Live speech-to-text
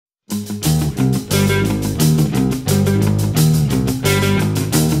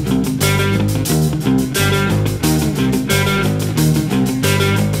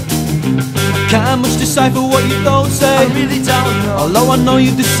decipher what you don't say. I really don't know. Although I know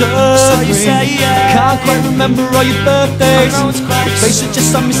you deserve So you me. say, yeah. I can't quite remember all your birthdays. I know it's quite Face it,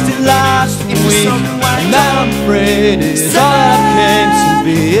 just I missed it last It was week. something like And I'm afraid it's all I came to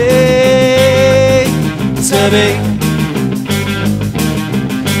be.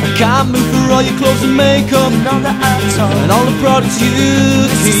 I can't move for all your clothes and makeup, You know that I'm told. and all the products you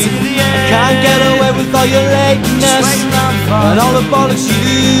keep. I can't get away with all your lateness, and all the bollocks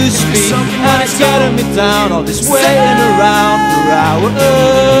you speak. And it's getting me down, all this waiting around for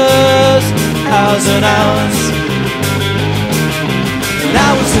hours, hours and hours, and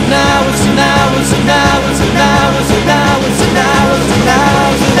hours and hours and hours and hours and hours and hours and hours and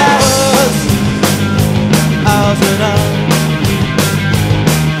hours and hours, hours and hours.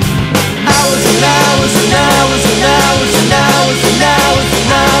 Hours and hours and hours and hours and hours and hours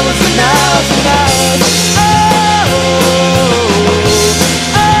and hours and hours and hours. Oh,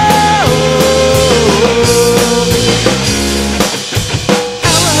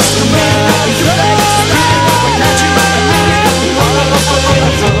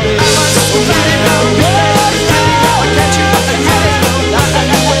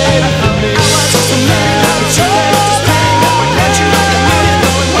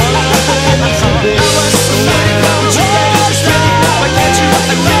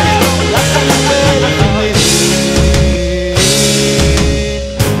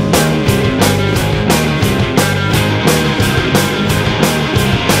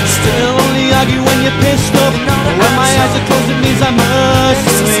 when you're pissed up, when my eyes are closed it means I must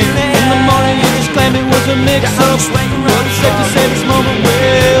sleep. In the morning you just claim it was a mix-up, but it's safe to say this moment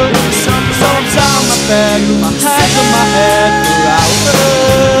will. So I'm down my bed